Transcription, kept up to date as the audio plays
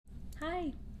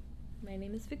My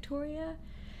name is Victoria,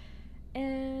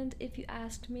 and if you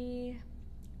asked me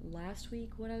last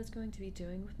week what I was going to be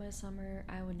doing with my summer,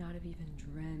 I would not have even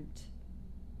dreamt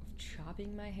of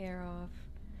chopping my hair off,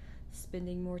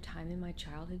 spending more time in my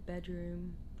childhood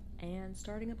bedroom, and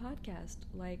starting a podcast.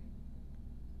 Like,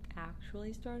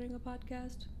 actually starting a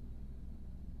podcast.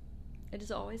 It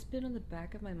has always been on the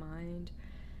back of my mind,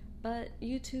 but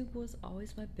YouTube was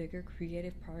always my bigger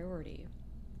creative priority.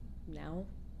 Now,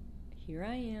 here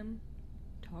I am,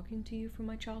 talking to you from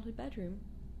my childhood bedroom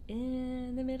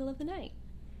in the middle of the night.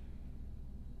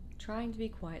 Trying to be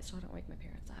quiet so I don't wake my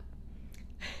parents up.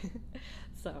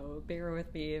 So bear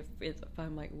with me if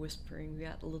I'm like whispering. We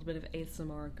got a little bit of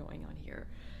ASMR going on here.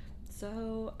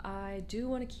 So I do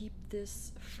want to keep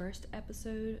this first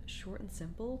episode short and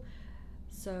simple.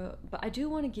 But I do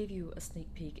want to give you a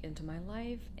sneak peek into my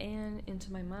life and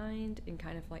into my mind and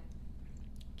kind of like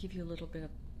give you a little bit of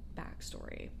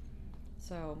backstory.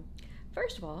 So,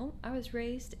 first of all, I was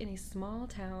raised in a small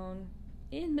town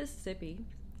in Mississippi.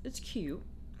 It's cute.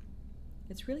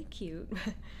 It's really cute.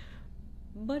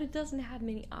 But it doesn't have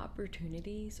many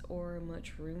opportunities or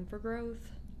much room for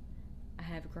growth. I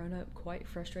have grown up quite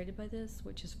frustrated by this,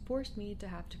 which has forced me to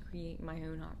have to create my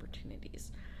own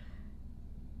opportunities.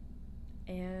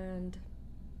 And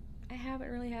I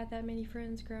haven't really had that many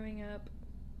friends growing up.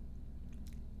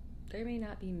 There may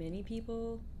not be many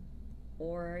people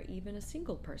or even a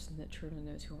single person that truly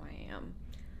knows who I am.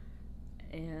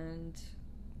 And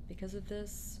because of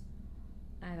this,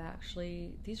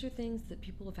 these are things that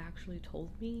people have actually told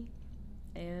me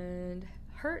and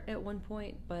hurt at one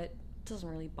point, but doesn't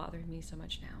really bother me so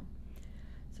much now.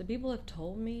 So people have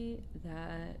told me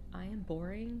that I am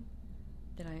boring,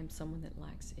 that I am someone that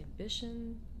lacks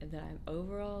ambition, and that I'm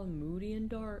overall moody and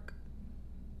dark.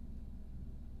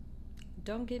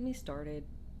 Don't get me started.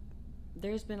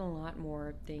 There's been a lot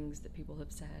more things that people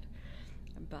have said,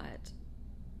 but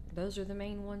those are the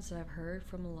main ones that I've heard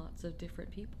from lots of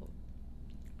different people.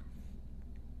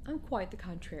 I'm quite the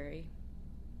contrary.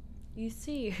 You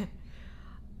see,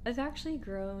 I've actually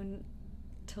grown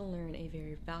to learn a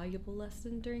very valuable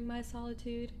lesson during my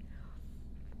solitude.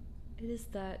 It is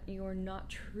that you are not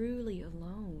truly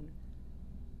alone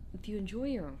if you enjoy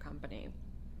your own company.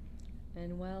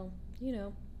 And well,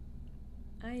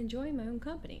 I enjoy my own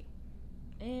company.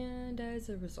 And as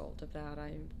a result of that,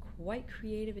 I'm quite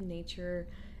creative in nature.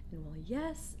 And while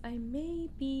yes, I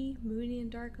may be moody and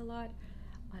dark a lot,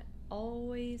 I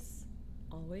always,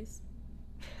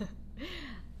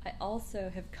 I also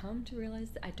have come to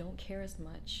realize that I don't care as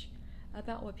much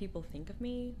about what people think of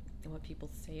me and what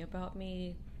people say about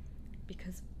me,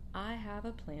 because I have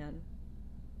a plan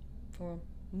for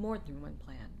more than one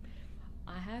plan.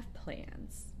 I have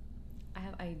plans. I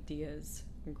have ideas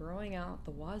growing out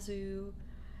the wazoo,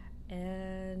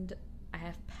 and I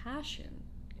have passion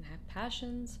and I have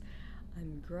passions.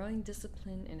 I'm growing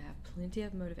discipline and I have plenty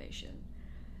of motivation.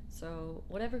 So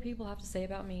whatever people have to say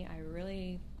about me, I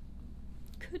really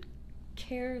could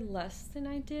care less than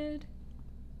I did.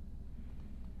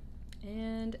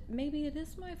 And maybe it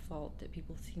is my fault that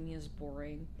people see me as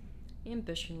boring,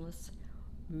 ambitionless,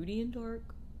 moody and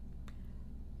dark,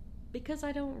 because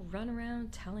I don't run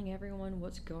around telling everyone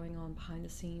what's going on behind the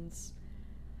scenes.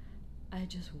 I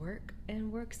just work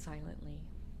and work silently.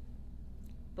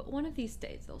 But one of these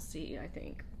days they'll see, I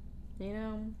think.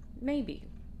 Maybe.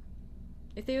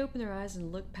 If they open their eyes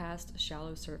and look past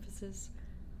shallow surfaces.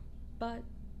 But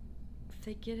if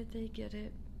they get it, they get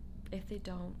it. If they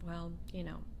don't, well,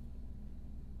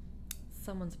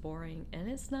 someone's boring,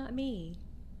 and it's not me.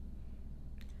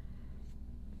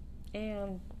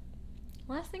 And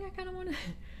last thing I kind of want to...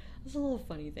 This is a little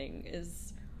funny thing,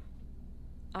 is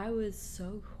I was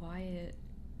so quiet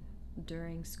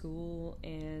during school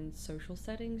and social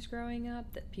settings growing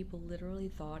up that people literally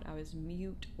thought I was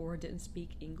mute or didn't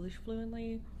speak English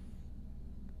fluently.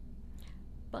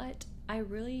 But I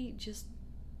really just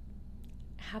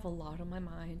have a lot on my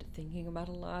mind, thinking about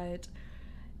a lot,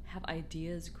 have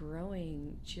ideas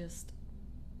growing, just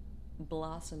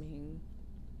blossoming.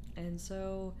 And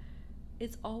so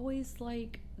it's always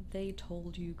like they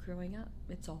told you growing up.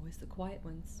 It's always the quiet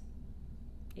ones.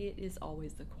 It is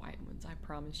always the quiet ones. I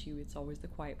promise you, it's always the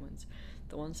quiet ones.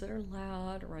 The ones that are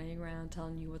loud, running around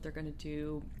telling you what they're gonna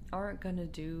do, aren't gonna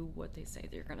do what they say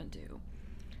they're gonna do.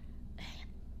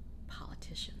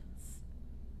 Politicians.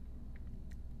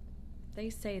 They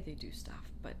say they do stuff,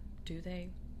 but do they?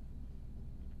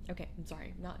 Okay, I'm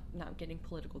sorry, not getting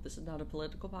political. This is not a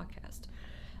political podcast.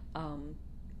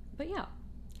 But yeah.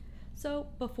 So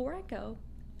before I go,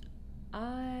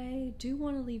 I do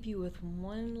want to leave you with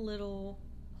one little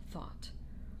thought.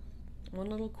 one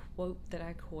little quote that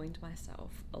I coined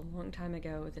myself a long time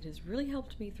ago that has really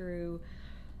helped me through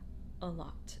a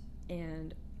lot.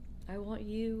 And I want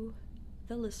you,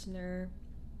 the listener,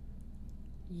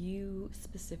 you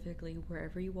specifically,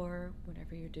 wherever you are,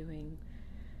 whatever you're doing,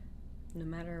 no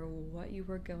matter what you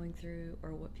were going through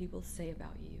or what people say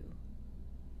about you,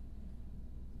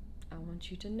 I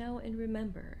want you to know and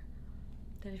remember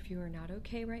that if you are not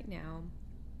okay right now,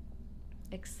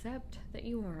 accept that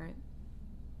you aren't,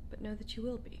 but know that you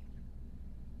will be.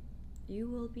 You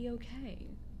will be okay.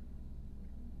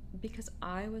 Because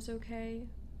I was okay,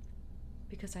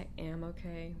 because I am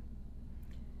okay,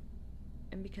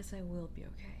 and because I will be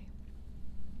okay.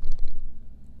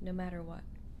 No matter what.